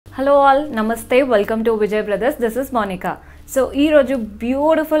Hello all, Namaste, welcome to Vijay Brothers. This is Monica. So ee roju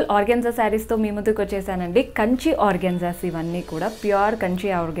beautiful organza sarees tho mee munduku vachessanandi. Kanchi organzas ivanni kuda pure kanchi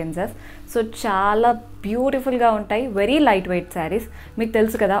organzas. So chaala beautiful ga untayi, very lightweight sarees. Meeku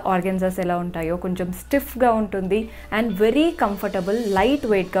telusu kada organzas ela untayo, koncham stiff ga untundi and very comfortable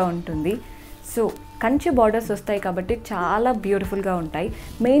lightweight ga untundi. So Kanchi borders వస్తాయి కాబట్టి చాలా బ్యూటిఫుల్గా ఉంటాయి.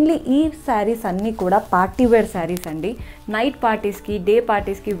 Mainly ఈ శారీస్ అన్నీ కూడా party wear saris అండి. Night పార్టీస్కి, డే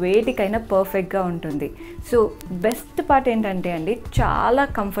పార్టీస్కి వేటికైనా పర్ఫెక్ట్గా ఉంటుంది. సో బెస్ట్ పార్ట్ ఏంటంటే అండి, చాలా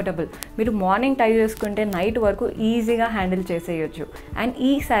కంఫర్టబుల్. మీరు మార్నింగ్ టై చేసుకుంటే నైట్ వరకు ఈజీగా హ్యాండిల్ చేసేయచ్చు. అండ్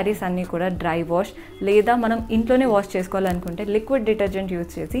ఈ శారీస్ అన్నీ కూడా డ్రై వాష్ లేదా మనం ఇంట్లోనే వాష్ చేసుకోవాలనుకుంటే లిక్విడ్ డిటర్జెంట్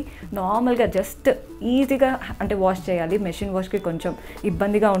యూజ్ చేసి నార్మల్గా జస్ట్ ఈజీగా అంటే వాష్ చేయాలి. మెషిన్ వాష్కి కొంచెం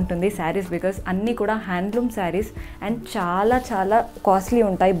ఇబ్బందిగా ఉంటుంది శారీస్, బికాస్ అన్నీ కూడా హ్యాండ్లూమ్ శారీస్ అండ్ చాలా చాలా కాస్ట్లీ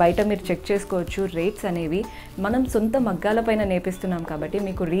ఉంటాయి. బయట మీరు చెక్ చేసుకోవచ్చు రేట్స్ అనేవి. మనం సొంత మగ్గాల పైన నేపిస్తున్నాం కాబట్టి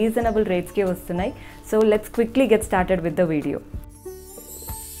మీకు రీజనబుల్ రేట్స్కే వస్తున్నాయి. So let's quickly get started with the video.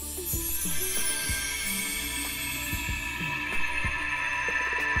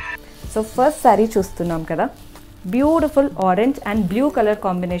 So first sari చూస్తున్నాం కదా, beautiful orange and blue colour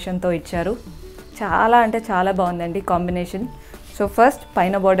కాంబినేషన్తో ఇచ్చారు. చాలా అంటే చాలా బాగుందండి కాంబినేషన్. సో ఫస్ట్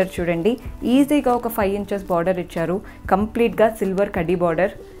పైన బార్డర్ చూడండి, ఈజీగా ఒక 5 inches బార్డర్ ఇచ్చారు. కంప్లీట్గా సిల్వర్ కడ్డీ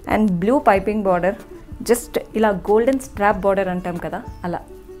border and blue piping border. Just ఇలా గోల్డెన్ స్ట్రాప్ బార్డర్ అంటాం కదా, అలా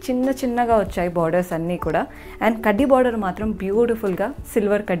చిన్న చిన్నగా వచ్చాయి బార్డర్స్ అన్నీ కూడా. అండ్ కడ్డీ బార్డర్ మాత్రం బ్యూటిఫుల్గా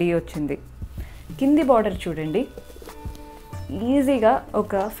సిల్వర్ కడ్డీ వచ్చింది. కింది బార్డర్ చూడండి, ఈజీగా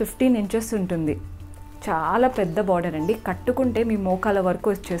ఒక 15 inches ఉంటుంది. చాలా పెద్ద బార్డర్ అండి, కట్టుకుంటే మీ మోకాల వరకు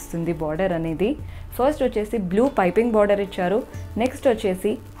వచ్చేస్తుంది బార్డర్ అనేది. ఫస్ట్ వచ్చేసి బ్లూ పైపింగ్ బార్డర్ ఇచ్చారు. నెక్స్ట్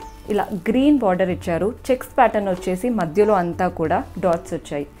వచ్చేసి ఇలా గ్రీన్ బార్డర్ ఇచ్చారు. చెక్స్ ప్యాటర్న్ వచ్చేసి మధ్యలో అంతా కూడా డాట్స్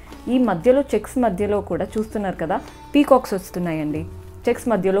వచ్చాయి. ఈ మధ్యలో చెక్స్ మధ్యలో కూడా చూస్తున్నారు కదా, పీకాక్స్ వస్తున్నాయండి. చెక్స్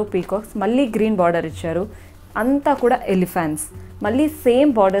మధ్యలో పీకాక్స్, మళ్ళీ గ్రీన్ బార్డర్ ఇచ్చారు. అంతా కూడా ఎలిఫెంట్స్. మళ్ళీ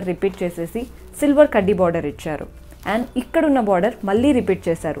సేమ్ బార్డర్ రిపీట్ చేసేసి సిల్వర్ కడ్డీ బార్డర్ ఇచ్చారు. అండ్ ఇక్కడున్న బార్డర్ మళ్ళీ రిపీట్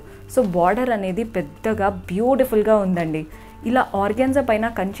చేశారు. సో బార్డర్ అనేది పెద్దగా బ్యూటిఫుల్గా ఉందండి. ఇలా ఆర్గాన్జా పైన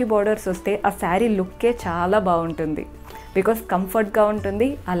కంచి బార్డర్స్ వస్తే ఆ శారీ లుక్కే చాలా బాగుంటుంది. బికాస్ కంఫర్ట్గా ఉంటుంది,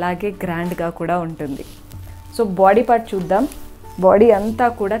 అలాగే గ్రాండ్గా కూడా ఉంటుంది. సో బాడీ పార్ట్ చూద్దాం. బాడీ అంతా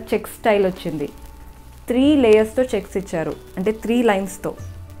కూడా చెక్ స్టైల్ వచ్చింది. 3 layers చెక్స్ ఇచ్చారు, అంటే 3 linesతో.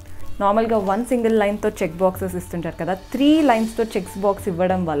 నార్మల్గా 1 single lineతో చెక్ బాక్సెస్ ఇస్తుంటారు కదా, 3 linesతో చెక్స్ బాక్స్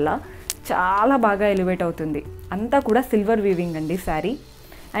ఇవ్వడం వల్ల చాలా బాగా ఎలివేట్ అవుతుంది. అంతా కూడా సిల్వర్ వీవింగ్ అండి శారీ.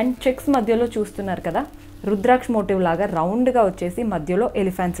 అండ్ చెక్స్ మధ్యలో చూస్తున్నారు కదా, రుద్రాక్ష మోటివ్ లాగా రౌండ్గా వచ్చేసి మధ్యలో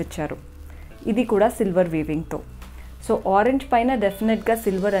ఎలిఫెంట్స్ ఇచ్చారు. ఇది కూడా సిల్వర్ వీవింగ్తో. సో ఆరెంజ్ పైన డెఫినెట్గా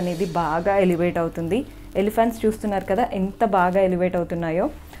సిల్వర్ అనేది బాగా ఎలివేట్ అవుతుంది. ఎలిఫెంట్స్ చూస్తున్నారు కదా ఎంత బాగా ఎలివేట్ అవుతున్నాయో.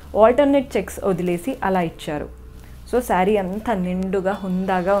 ఆల్టర్నేట్ చెక్స్ వదిలేసి అలా ఇచ్చారు. సో శారీ అంతా నిండుగా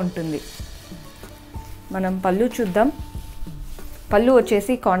హుందాగా ఉంటుంది. మనం పళ్ళు చూద్దాం. పళ్ళు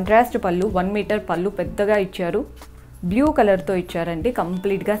వచ్చేసి కాంట్రాస్ట్ పళ్ళు, 1 meter పళ్ళు పెద్దగా ఇచ్చారు. బ్లూ కలర్తో ఇచ్చారండి,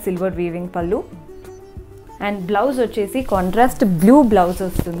 కంప్లీట్గా సిల్వర్ వీవింగ్ పళ్ళు. అండ్ బ్లౌజ్ వచ్చేసి కాంట్రాస్ట్ బ్లూ బ్లౌజ్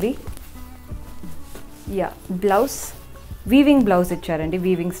వస్తుంది. బ్లౌజ్ వీవింగ్ బ్లౌజ్ ఇచ్చారండి,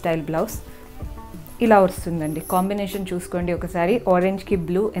 వీవింగ్ స్టైల్ బ్లౌజ్ ఇలా వస్తుందండి. కాంబినేషన్ చూసుకోండి ఒకసారి, ఆరెంజ్కి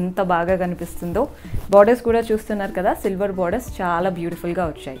బ్లూ ఎంత బాగా కనిపిస్తుందో. బార్డర్స్ కూడా చూస్తున్నారు కదా, సిల్వర్ బార్డర్స్ చాలా బ్యూటిఫుల్గా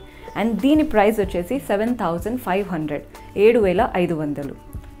వచ్చాయి. అండ్ దీని ప్రైస్ వచ్చేసి 7,500, 7,500.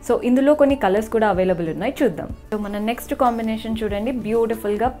 సో ఇందులో కొన్ని కలర్స్ కూడా అవైలబుల్ ఉన్నాయి, చూద్దాం. సో మన నెక్స్ట్ కాంబినేషన్ చూడండి,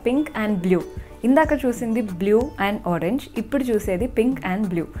 బ్యూటిఫుల్గా పింక్ అండ్ బ్లూ. ఇందాక చూసింది బ్లూ అండ్ ఆరెంజ్, ఇప్పుడు చూసేది పింక్ అండ్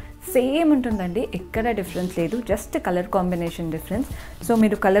బ్లూ. సేమ్ ఉంటుందండి, ఎక్కడ డిఫరెన్స్ లేదు, just colour combination difference. So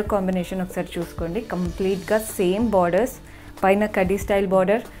మీరు కలర్ కాంబినేషన్ ఒకసారి చూసుకోండి. కంప్లీట్గా సేమ్ బార్డర్స్, పైన కడ్డీ స్టైల్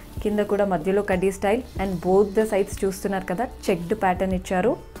బార్డర్, కింద కూడా మధ్యలో కడ్డీ style. And both the sides చూస్తున్నారు కదా, చెక్డ్ ప్యాటర్న్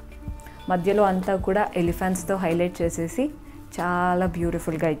ఇచ్చారు. మధ్యలో అంతా కూడా ఎలిఫెంట్స్తో హైలైట్ చేసేసి చాలా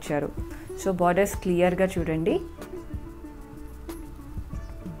బ్యూటిఫుల్గా ఇచ్చారు. సో బార్డర్స్ క్లియర్గా చూడండి,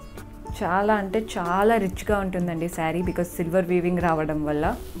 చాలా అంటే చాలా రిచ్గా ఉంటుందండి శారీ, బికాస్ సిల్వర్ వీవింగ్ రావడం వల్ల.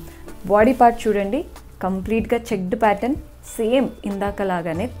 బాడీ పార్ట్ చూడండి, కంప్లీట్గా చెక్డ్ ప్యాటర్న్, సేమ్ ఇందాక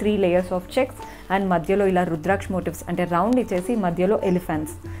లాగానే 3 layers ఆఫ్ చెక్స్. అండ్ మధ్యలో ఇలా రుద్రాక్ష మోటివ్స్, అంటే రౌండ్ ఇచ్చేసి మధ్యలో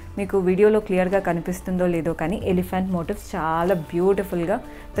ఎలిఫెంట్స్. మీకు వీడియోలో క్లియర్గా కనిపిస్తుందో లేదో కానీ ఎలిఫెంట్ మోటివ్స్ చాలా బ్యూటిఫుల్గా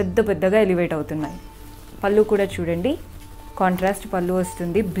పెద్ద పెద్దగా ఎలివేట్ అవుతున్నాయి. పళ్ళు కూడా చూడండి, కాంట్రాస్ట్ పళ్ళు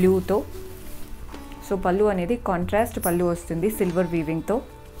వస్తుంది బ్లూతో. సో పళ్ళు అనేది కాంట్రాస్ట్ పళ్ళు వస్తుంది సిల్వర్ వీవింగ్తో.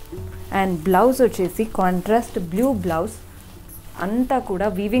 అండ్ బ్లౌజ్ వచ్చేసి కాంట్రాస్ట్ బ్లూ బ్లౌజ్, అంతా కూడా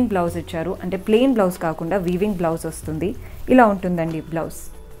వీవింగ్ బ్లౌజ్ ఇచ్చారు. అంటే ప్లెయిన్ బ్లౌజ్ కాకుండా వీవింగ్ బ్లౌజ్ వస్తుంది. ఇలా ఉంటుందండి బ్లౌజ్.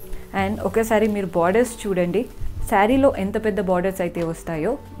 అండ్ ఒకసారి మీరు బార్డర్స్ చూడండి, శారీలో ఎంత పెద్ద బార్డర్స్ అయితే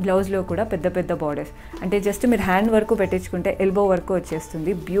వస్తాయో బ్లౌజ్లో కూడా పెద్ద పెద్ద బార్డర్స్, అంటే జస్ట్ మీరు హ్యాండ్ వరకు పెట్టించుకుంటే ఎల్బో వరకు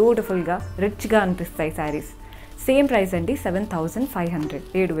వచ్చేస్తుంది. బ్యూటిఫుల్గా రిచ్గా అనిపిస్తాయి శారీస్. సేమ్ ప్రైస్ అండి, 7,500,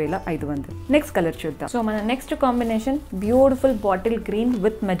 7,500. నెక్స్ట్ కలర్ చూద్దాం. సో మన next combination beautiful bottle green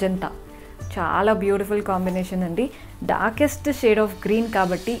with magenta. చాలా బ్యూటిఫుల్ కాంబినేషన్ అండి. డార్కెస్ట్ షేడ్ ఆఫ్ గ్రీన్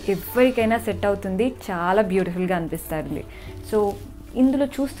కాబట్టి ఎవరికైనా సెట్ అవుతుంది, చాలా బ్యూటిఫుల్గా అనిపిస్తుంది. సో ఇందులో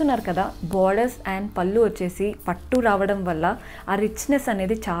చూస్తున్నారు కదా, బార్డర్స్ అండ్ పళ్ళు వచ్చేసి పట్టు రావడం వల్ల ఆ రిచ్నెస్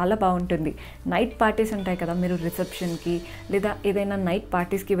అనేది చాలా బాగుంటుంది. నైట్ పార్టీస్ ఉంటాయి కదా, మీరు రిసెప్షన్కి లేదా ఏదైనా నైట్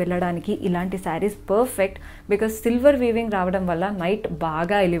పార్టీస్కి వెళ్ళడానికి ఇలాంటి saris perfect. Because silver weaving రావడం వల్ల నైట్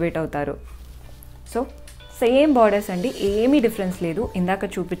బాగా ఎలివేట్ అవుతారు. సో సేమ్ బార్డర్స్ అండి, ఏమీ డిఫరెన్స్ లేదు. ఇందాక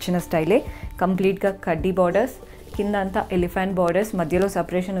చూపించిన స్టైలే కంప్లీట్గా కడ్డీ బార్డర్స్, కింద అంతా ఎలిఫెంట్ బార్డర్స్, మధ్యలో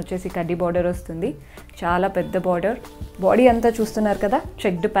సపరేషన్ వచ్చేసి కడ్డీ బార్డర్ వస్తుంది. చాలా పెద్ద బార్డర్. బాడీ అంతా చూస్తున్నారు కదా,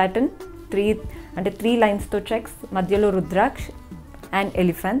 చెక్డ్ ప్యాటర్న్, 3 లైన్స్తో చెక్స్, మధ్యలో రుద్రాక్ష అండ్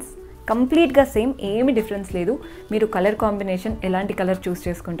ఎలిఫెంట్స్. కంప్లీట్గా సేమ్, ఏమీ డిఫరెన్స్ లేదు. మీరు కలర్ కాంబినేషన్ ఎలాంటి కలర్ చూస్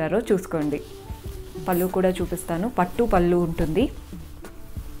చేసుకుంటారో చూసుకోండి. పళ్ళు కూడా చూపిస్తాను. పట్టు పళ్ళు ఉంటుంది.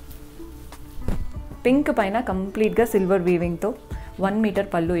 పింక్ పైన కంప్లీట్గా సిల్వర్ వీవింగ్తో 1 మీటర్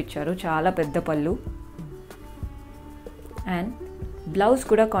పళ్ళు ఇచ్చారు. చాలా పెద్ద పళ్ళు. అండ్ బ్లౌజ్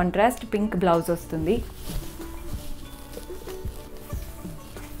కూడా కాంట్రాస్ట్ పింక్ బ్లౌజ్ వస్తుంది.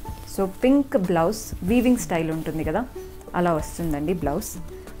 So pink blouse weaving style ఉంటుంది కదా, అలా వస్తుందండి బ్లౌజ్.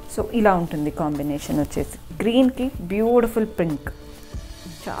 సో ఇలా ఉంటుంది కాంబినేషన్ వచ్చేసి. గ్రీన్కి బ్యూటిఫుల్ పింక్,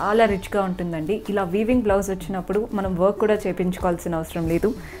 చాలా రిచ్గా ఉంటుందండి. ఇలా వీవింగ్ బ్లౌజ్ వచ్చినప్పుడు మనం వర్క్ కూడా చేయించుకోవాల్సిన అవసరం లేదు,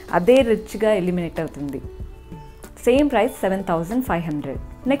 అదే రిచ్గా ఎలిమినేట్ అవుతుంది. Same price 7,500.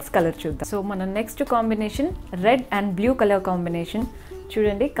 నెక్స్ట్ కలర్ చూద్దాం. సో మన next combination red and blue colour combination.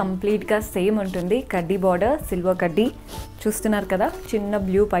 చూడండి, కంప్లీట్గా సేమ్ ఉంటుంది. కడ్డీ బార్డర్, సిల్వర్ కడ్డీ చూస్తున్నారు కదా, చిన్న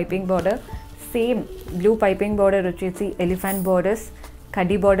blue piping border. Same blue piping border వచ్చేసి ఎలిఫెంట్ బార్డర్స్,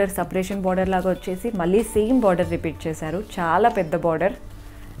 కడ్డీ బార్డర్ సపరేషన్ బార్డర్ లాగా వచ్చేసి మళ్ళీ సేమ్ బార్డర్ రిపీట్ చేశారు. చాలా పెద్ద బార్డర్.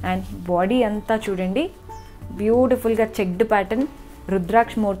 అండ్ బాడీ అంతా చూడండి, బ్యూటిఫుల్గా చెక్డ్ ప్యాటర్న్,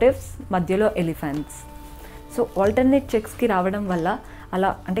 రుద్రాక్ష మోటివ్స్, మధ్యలో ఎలిఫెంట్స్. సో ఆల్టర్నేట్ చెక్స్కి రావడం వల్ల అలా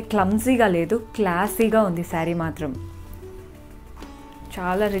అంటే క్లమ్జీగా లేదు, క్లాసీగా ఉంది శారీ మాత్రం.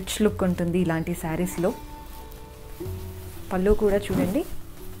 చాలా రిచ్ లుక్ ఉంటుంది ఇలాంటి శారీస్లో. పళ్ళు కూడా చూడండి,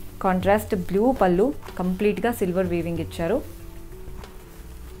 కాంట్రాస్ట్ బ్లూ పళ్ళు, కంప్లీట్గా సిల్వర్ వీవింగ్ ఇచ్చారు.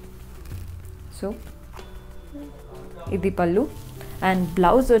 సో ఇది పళ్ళు. అండ్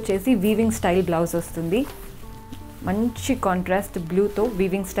బ్లౌజ్ వచ్చేసి వీవింగ్ స్టైల్ బ్లౌజ్ వస్తుంది. మంచి కాంట్రాస్ట్ బ్లూతో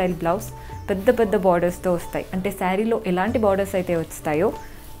వీవింగ్ స్టైల్ బ్లౌజ్, పెద్ద పెద్ద బార్డర్స్తో వస్తాయి. అంటే శారీలో ఎలాంటి బార్డర్స్ అయితే వస్తాయో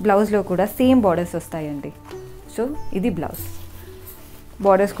బ్లౌజ్లో కూడా సేమ్ బార్డర్స్ వస్తాయండి. సో ఇది బ్లౌజ్.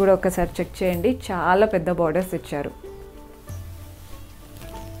 బార్డర్స్ కూడా ఒకసారి చెక్ చేయండి, చాలా పెద్ద బార్డర్స్ ఇచ్చారు.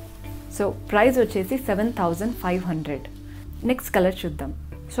 సో ప్రైస్ వచ్చేసి 7,500. నెక్స్ట్ కలర్ చూద్దాం.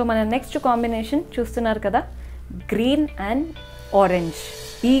 సో మన నెక్స్ట్ కాంబినేషన్ చూస్తున్నారు కదా, గ్రీన్ అండ్ ఆరెంజ్.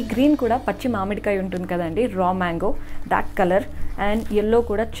 ఈ గ్రీన్ కూడా పచ్చి మామిడికాయ ఉంటుంది కదండి, raw mango, that colour. And yellow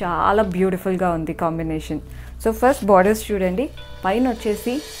కూడా చాలా బ్యూటిఫుల్గా ఉంది కాంబినేషన్. సో ఫస్ట్ బార్డర్స్ చూడండి, పైన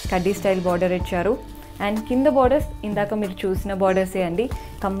వచ్చేసి కడ్డీ స్టైల్ బార్డర్ ఇచ్చారు. అండ్ కింద బార్డర్స్ ఇందాక మీరు చూసిన బార్డర్సే అండి,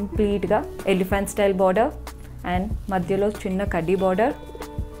 కంప్లీట్గా ఎలిఫెంట్ స్టైల్ బార్డర్ అండ్ మధ్యలో చిన్న కడ్డీ border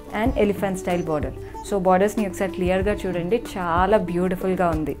and elephant style border. So బార్డర్స్ని ఒకసారి క్లియర్గా చూడండి, చాలా బ్యూటిఫుల్గా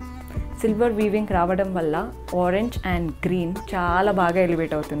ఉంది. సిల్వర్ వీవింగ్ రావడం వల్ల ఆరెంజ్ అండ్ గ్రీన్ చాలా బాగా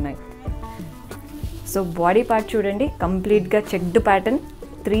ఎలివేట్ అవుతున్నాయి. సో బాడీ పార్ట్ చూడండి, కంప్లీట్గా checked pattern,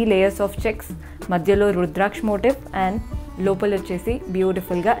 3 layers of checks, మధ్యలో రుద్రాక్ష మోటివ్ అండ్ లోపల వచ్చేసి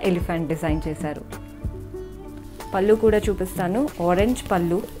బ్యూటిఫుల్గా ఎలిఫెంట్ డిజైన్ చేశారు. పళ్ళు కూడా చూపిస్తాను. ఆరెంజ్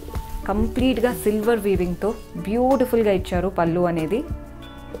పళ్ళు, కంప్లీట్గా సిల్వర్ వీవింగ్తో బ్యూటిఫుల్గా ఇచ్చారు పళ్ళు అనేది.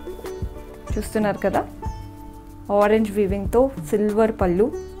 చూస్తున్నారు కదా, ఆరెంజ్ వీవింగ్తో సిల్వర్ పళ్ళు,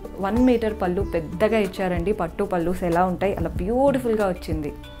 1 మీటర్ పళ్ళు పెద్దగా ఇచ్చారండి. పట్టు పళ్ళు ఎలా ఉంటాయి అలా బ్యూటిఫుల్గా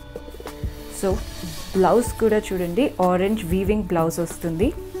వచ్చింది. సో బ్లౌజ్ కూడా చూడండి, ఆరెంజ్ వీవింగ్ బ్లౌజ్ వస్తుంది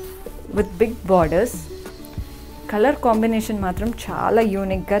with big borders. Colour combination మాత్రం చాలా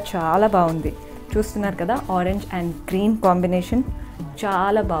యూనిక్గా చాలా బాగుంది. చూస్తున్నారు కదా, ఆరెంజ్ అండ్ గ్రీన్ కాంబినేషన్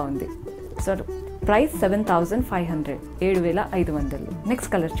చాలా బాగుంది. So price 7,500, 7,500. నెక్స్ట్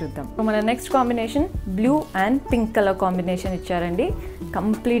కలర్ చూద్దాం. సో మన next combination blue and pink colour combination ఇచ్చారండి.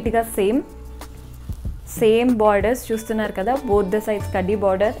 కంప్లీట్గా సేమ్ బార్డర్స్ చూస్తున్నారు కదా, బోత్ ద సైడ్స్ కడ్డీ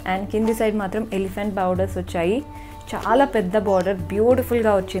బార్డర్ అండ్ కింది సైడ్ మాత్రం ఎలిఫెంట్ బార్డర్స్ వచ్చాయి. చాలా పెద్ద బార్డర్,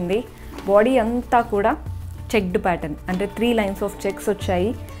 బ్యూటిఫుల్గా వచ్చింది. బాడీ అంతా కూడా చెక్డ్ ప్యాటర్న్, అంటే 3 లైన్స్ ఆఫ్ చెక్స్ వచ్చాయి.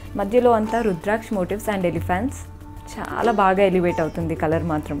 మధ్యలో అంతా రుద్రాక్ష మోటివ్స్ అండ్ ఎలిఫెంట్స్. చాలా బాగా ఎలివేట్ అవుతుంది కలర్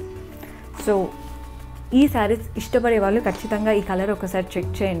మాత్రం. సో ఈ శారీస్ ఇష్టపడే వాళ్ళు ఖచ్చితంగా ఈ కలర్ ఒకసారి చెక్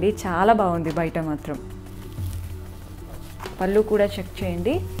చేయండి, చాలా బాగుంది బయట మాత్రం. పళ్ళు కూడా చెక్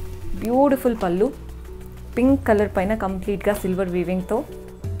చేయండి, బ్యూటిఫుల్ పళ్ళు, పింక్ కలర్ పైన కంప్లీట్గా సిల్వర్ వీవింగ్తో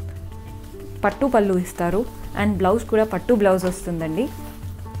పట్టు పళ్ళు ఇస్తారు. అండ్ బ్లౌజ్ కూడా పట్టు బ్లౌజ్ వస్తుందండి.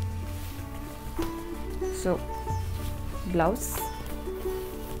 సో బ్లౌజ్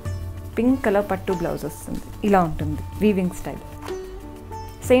పింక్ కలర్ పట్టు బ్లౌజ్ వస్తుంది, ఇలా ఉంటుంది weaving style.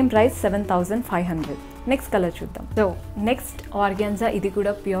 Same price 7,500. Next colour చూద్దాం. సో నెక్స్ట్ ఆర్గాన్జా, ఇది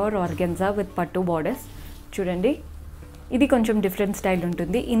కూడా ప్యూర్ ఆర్గాన్జా విత్ పట్టు బార్డర్స్. చూడండి, ఇది కొంచెం డిఫరెంట్ స్టైల్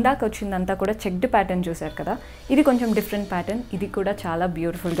ఉంటుంది. ఇందాక వచ్చిందంతా కూడా చెక్డ్ ప్యాటర్న్ చూసారు కదా, ఇది కొంచెం డిఫరెంట్ ప్యాటర్న్, ఇది కూడా చాలా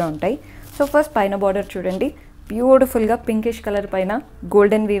బ్యూటిఫుల్గా ఉంటాయి. సో ఫస్ట్ పైన బార్డర్ చూడండి, బ్యూటిఫుల్గా పింకిష్ కలర్ పైన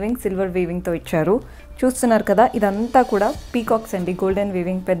గోల్డెన్ వీవింగ్, సిల్వర్ వీవింగ్తో ఇచ్చారు. చూస్తున్నారు కదా, ఇదంతా కూడా పీకాక్స్ అండి. గోల్డెన్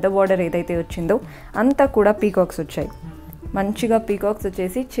వీవింగ్ పెద్ద బార్డర్ ఏదైతే వచ్చిందో అంతా కూడా పీకాక్స్ వచ్చాయి. మంచిగా పీకాక్స్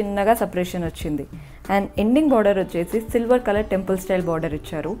వచ్చేసి చిన్నగా సపరేషన్ వచ్చింది. అండ్ ఎండింగ్ బార్డర్ వచ్చేసి silver colour temple style border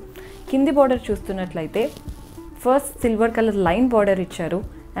ఇచ్చారు. కింది బార్డర్ చూస్తున్నట్లయితే first silver colour line border ఇచ్చారు.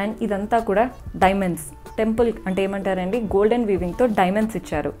 అండ్ ఇదంతా కూడా డైమండ్స్, టెంపుల్ అంటే ఏమంటారండి, గోల్డెన్ వీవింగ్తో డైమండ్స్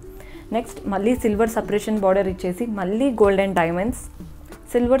ఇచ్చారు. నెక్స్ట్ మళ్ళీ సిల్వర్ సపరేషన్ బార్డర్ ఇచ్చేసి మళ్ళీ golden diamonds,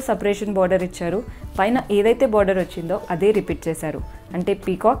 silver separation border ఇచ్చారు. పైన ఏదైతే బార్డర్ వచ్చిందో అదే రిపీట్ చేశారు, అంటే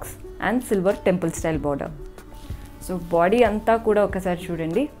peacocks and silver temple style border. So body అంతా కూడా ఒకసారి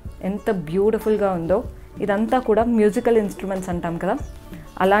చూడండి ఎంత బ్యూటిఫుల్గా ఉందో. ఇదంతా కూడా మ్యూజికల్ ఇన్స్ట్రుమెంట్స్ అంటాం కదా,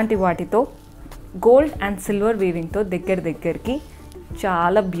 అలాంటి వాటితో గోల్డ్ అండ్ సిల్వర్ వీవింగ్తో దగ్గరికి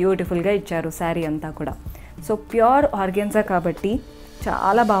చాలా బ్యూటిఫుల్గా ఇచ్చారు శారీ అంతా కూడా. సో ప్యూర్ ఆర్గాన్జా కాబట్టి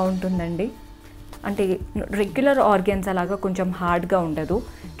చాలా బాగుంటుందండి. అంటే రెగ్యులర్ ఆర్గాన్జా లాగా కొంచెం హార్డ్గా ఉండదు,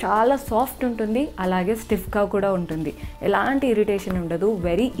 చాలా సాఫ్ట్ ఉంటుంది, అలాగే స్టిఫ్గా కూడా ఉంటుంది. ఎలాంటి ఇరిటేషన్ ఉండదు,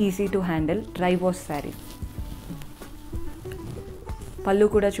 very easy to handle, dry wash sari. పళ్ళు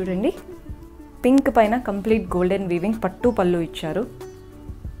కూడా చూడండి, పింక్ పైన కంప్లీట్ గోల్డెన్ వీవింగ్ పట్టు పళ్ళు ఇచ్చారు.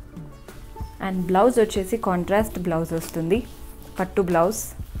 అండ్ బ్లౌజ్ వచ్చేసి కాంట్రాస్ట్ బ్లౌజ్ వస్తుంది, పట్టు బ్లౌజ్.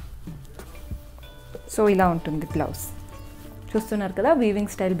 సో ఇలా ఉంటుంది బ్లౌజ్. చూస్తున్నారు కదా,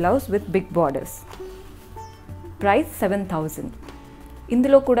 weaving style blouse with big borders. Price 7,000.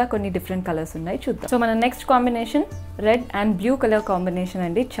 ఇందులో కూడా కొన్ని డిఫరెంట్ కలర్స్ ఉన్నాయి, చూద్దాం. సో మన next combination red and blue colour combination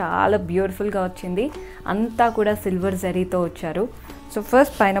అండి. చాలా బ్యూటిఫుల్గా వచ్చింది, అంతా కూడా సిల్వర్ జరీతో వచ్చారు. సో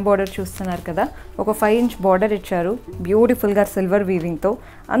ఫస్ట్ పైన బార్డర్ చూస్తున్నారు కదా, ఒక 5 ఇంచ్ బార్డర్ ఇచ్చారు బ్యూటిఫుల్గా సిల్వర్ వీవింగ్తో.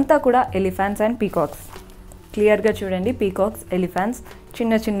 అంతా కూడా ఎలిఫెంట్స్ అండ్ పీకాక్స్. క్లియర్గా చూడండి, పీకాక్స్, ఎలిఫెంట్స్,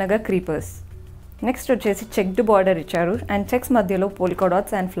 చిన్నగా క్రీపర్స్. నెక్స్ట్ వచ్చేసి చెక్డ్ బార్డర్ ఇచ్చారు. అండ్ చెక్స్ మధ్యలో polka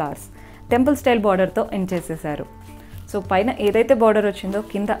dots and flowers temple style బార్డర్తో ఎండ్ చేసేసారు. సో పైన ఏదైతే బార్డర్ వచ్చిందో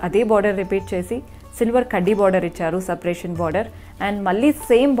కింద అదే బార్డర్ రిపీట్ చేసి సిల్వర్ కడ్డీ బార్డర్ ఇచ్చారు, సపరేషన్ బార్డర్. అండ్ మళ్ళీ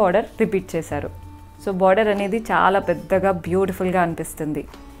సేమ్ బార్డర్ రిపీట్ చేశారు. సో బార్డర్ అనేది చాలా పెద్దగా బ్యూటిఫుల్గా అనిపిస్తుంది.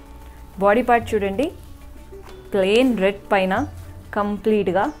 బాడీ పార్ట్ చూడండి, ప్లెయిన్ రెడ్ పైన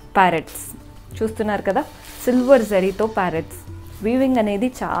కంప్లీట్గా ప్యారెట్స్. చూస్తున్నారు కదా, సిల్వర్ జరీతో ప్యారెట్స్. వీవింగ్ అనేది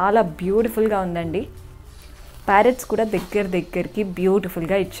చాలా బ్యూటిఫుల్గా ఉందండి. ప్యారెట్స్ కూడా దగ్గరికి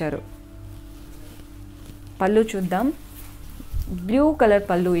బ్యూటిఫుల్గా ఇచ్చారు. పళ్ళు చూద్దాం, బ్లూ కలర్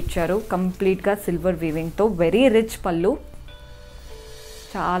పళ్ళు ఇచ్చారు కంప్లీట్గా సిల్వర్ వీవింగ్తో. వెరీ రిచ్ పళ్ళు,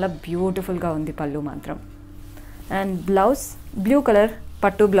 చాలా బ్యూటిఫుల్గా ఉంది పళ్ళు మాత్రం. అండ్ బ్లౌజ్ బ్లూ కలర్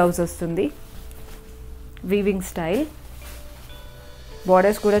పట్టు బ్లౌజ్ వస్తుంది, వీవింగ్ స్టైల్.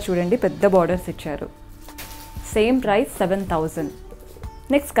 బార్డర్స్ కూడా చూడండి, పెద్ద బార్డర్స్ ఇచ్చారు. Same price 7,000.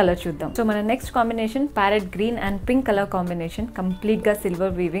 నెక్స్ట్ కలర్ చూద్దాం. సో మన next combination parrot green and pink colour combination, కంప్లీట్గా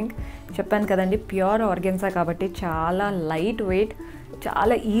సిల్వర్ వీవింగ్. చెప్పాను కదండి, ప్యూర్ ఆర్గాన్జా కాబట్టి చాలా లైట్ వెయిట్,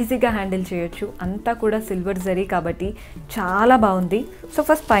 చాలా ఈజీగా హ్యాండిల్ చేయొచ్చు. అంతా కూడా సిల్వర్ జరీ కాబట్టి చాలా బాగుంది. సో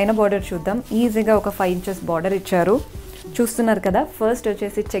ఫస్ట్ పైన బార్డర్ చూద్దాం. ఈజీగా ఒక 5 ఇంచెస్ బార్డర్ ఇచ్చారు. చూస్తున్నారు కదా, ఫస్ట్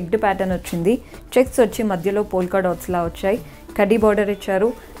వచ్చేసి చెక్డ్ ప్యాటర్న్ వచ్చింది. చెక్స్ వచ్చి మధ్యలో పోల్కా డాట్స్లా వచ్చాయి. కడ్డీ బార్డర్ ఇచ్చారు.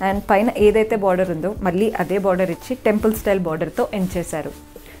 అండ్ పైన ఏదైతే బార్డర్ ఉందో మళ్ళీ అదే బార్డర్ ఇచ్చి టెంపుల్ స్టైల్ బార్డర్తో ఎండ్ చేశారు.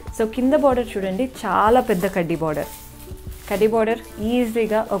 సో కింద బార్డర్ చూడండి, చాలా పెద్ద కడ్డీ బార్డర్. కడ్డీ బార్డర్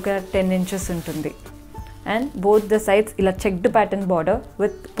ఈజీగా ఒక 10 ఇంచెస్ ఉంటుంది. అండ్ బోత్ ద సైడ్స్ ఇలా checked pattern border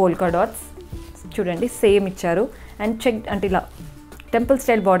with polka dots చూడండి, సేమ్ ఇచ్చారు. అండ్ చెక్డ్ అంటే ఇలా టెంపుల్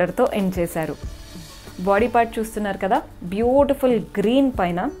స్టైల్ బార్డర్తో ఎండ్ చేశారు. బాడీ పార్ట్ చూస్తున్నారు కదా, బ్యూటిఫుల్ గ్రీన్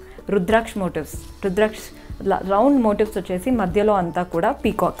పైన రుద్రాక్ష మోటివ్స్, రుద్రాక్ష రౌండ్ మోటివ్స్ వచ్చేసి మధ్యలో అంతా కూడా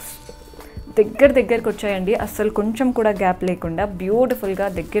పీకాక్స్. దగ్గరికి వచ్చాయండి, అస్సలు కొంచెం కూడా గ్యాప్ లేకుండా బ్యూటిఫుల్గా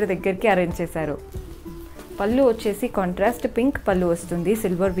దగ్గరికి అరేంజ్ చేశారు. పళ్ళు వచ్చేసి కాంట్రాస్ట్ పింక్ పళ్ళు వస్తుంది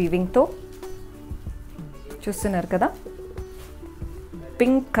సిల్వర్ వీవింగ్తో. చూస్తున్నారు కదా,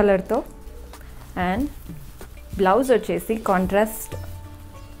 పింక్ కలర్తో. అండ్ బ్లౌజ్ వచ్చేసి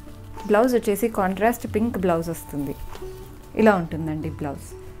కాంట్రాస్ట్ పింక్ బ్లౌజ్ వస్తుంది. ఇలా ఉంటుందండి బ్లౌజ్.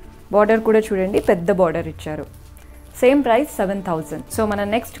 బార్డర్ కూడా చూడండి, పెద్ద బార్డర్ ఇచ్చారు. Same price 7,000. సో మన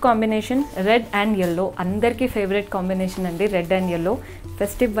next combination red and yellow. అందరికీ ఫేవరెట్ కాంబినేషన్ అండి red and yellow.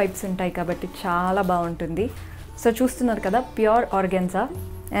 Festive vibes ఉంటాయి కాబట్టి చాలా బాగుంటుంది. సో చూస్తున్నారు కదా ప్యూర్ ఆర్గెన్జా.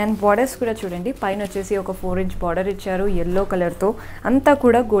 అండ్ బార్డర్స్ కూడా చూడండి, పైన వచ్చేసి ఒక 4 ఇంచ్ బార్డర్ ఇచ్చారు ఎల్లో కలర్తో. అంతా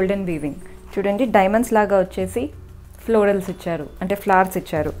కూడా గోల్డెన్ వీవింగ్. చూడండి డైమండ్స్ లాగా వచ్చేసి ఫ్లోరల్స్ ఇచ్చారు, అంటే ఫ్లవర్స్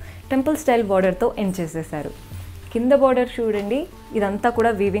ఇచ్చారు. టెంపుల్ స్టైల్ బార్డర్తో ఎండ్ చేసేసారు. కింద బార్డర్ చూడండి, ఇదంతా కూడా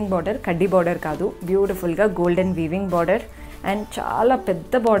వీవింగ్ బార్డర్, కడ్డీ బార్డర్ కాదు, బ్యూటిఫుల్గా గోల్డెన్ వీవింగ్ బార్డర్. అండ్ చాలా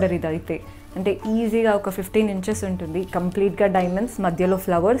పెద్ద బార్డర్ ఇది అయితే, అంటే ఈజీగా ఒక 15 ఇంచెస్ ఉంటుంది. కంప్లీట్గా డైమండ్స్, మధ్యలో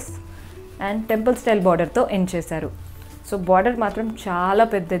ఫ్లవర్స్ అండ్ టెంపుల్ స్టైల్ బార్డర్తో ఎండ్ చేశారు. సో బార్డర్ మాత్రం చాలా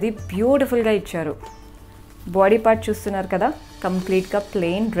పెద్దది, బ్యూటిఫుల్గా ఇచ్చారు. బాడీ పార్ట్ చూస్తున్నారు కదా, కంప్లీట్గా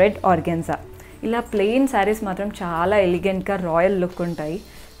ప్లెయిన్ రెడ్ ఆర్గెన్జా. ఇలా ప్లెయిన్ శారీస్ మాత్రం చాలా ఎలిగెంట్గా రాయల్ లుక్ ఉంటాయి.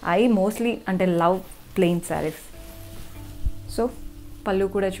 ఐ మోస్ట్లీ అంటే లవ్ ప్లెయిన్ శారీస్. సో పళ్ళు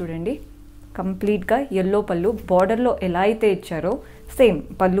కూడా చూడండి, కంప్లీట్గా ఎల్లో పళ్ళు. బార్డర్లో ఎలా అయితే ఇచ్చారో సేమ్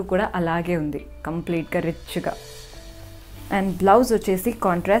పళ్ళు కూడా అలాగే ఉంది, కంప్లీట్గా రిచ్గా. అండ్ బ్లౌజ్ వచ్చేసి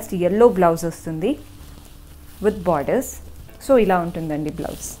కాంట్రాస్ట్ ఎల్లో బ్లౌజ్ వస్తుంది విత్ బార్డర్స్. సో ఇలా ఉంటుందండి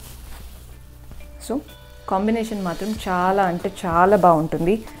బ్లౌజ్. సో కాంబినేషన్ మాత్రం చాలా అంటే చాలా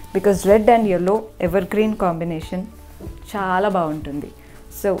బాగుంటుంది, because red and yellow ever green combination చాలా బాగుంటుంది.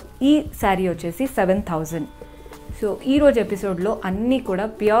 సో ఈ శారీ వచ్చేసి 7,000. సో ఈరోజు ఎపిసోడ్లో అన్నీ కూడా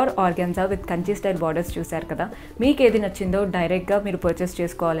pure organza with Kanchi style borders చూశారు కదా. మీకు ఏది నచ్చిందో డైరెక్ట్గా మీరు పర్చేస్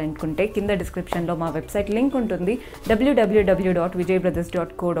చేసుకోవాలనుకుంటే కింద డిస్క్రిప్షన్లో మా వెబ్సైట్ లింక్ ఉంటుంది,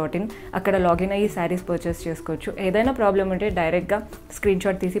 www.vijayBrothers.co.in. అక్కడ లాగిన్ అయ్యి శారీస్ పర్చేస్ చేసుకోవచ్చు. ఏదైనా ప్రాబ్లం ఉంటే డైరెక్ట్గా స్క్రీన్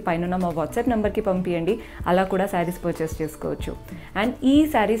షాట్ తీసి పైన మా వాట్సాప్ నెంబర్కి పంపించండి, అలా కూడా శారీస్ పర్చేస్ చేసుకోవచ్చు. అండ్ ఈ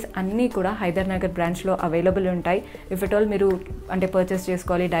శారీస్ అన్నీ కూడా హైదర్నగర్ బ్రాంచ్లో అవైలబుల్ ఉంటాయి. ఇఫ్ ఇట్ ఆల్ మీరు అంటే పర్చేస్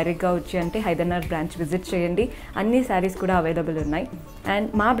చేసుకోవాలి డైరెక్ట్గా వచ్చి అంటే హైదర్నగర్ బ్రాంచ్ విజిట్ చేయండి. అన్ని శారీస్ కూడా అవైలబుల్ ఉన్నాయి. అండ్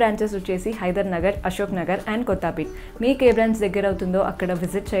మా బ్రాంచెస్ వచ్చేసి హైదర్నగర్, అశోక్ నగర్ అండ్ కొత్తపేట్. మీకు ఏ బ్రాంచ్ దగ్గర అవుతుందో అక్కడ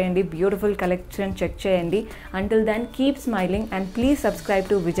విజిట్ చేయండి, బ్యూటిఫుల్ కలెక్షన్ చెక్ చేయండి. Until then keep smiling and please subscribe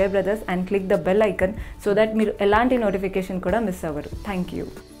to Vijay brothers and click the bell icon so that మీరు ఎలాంటి నోటిఫికేషన్ కూడా మిస్ అవ్వరు. Thank you.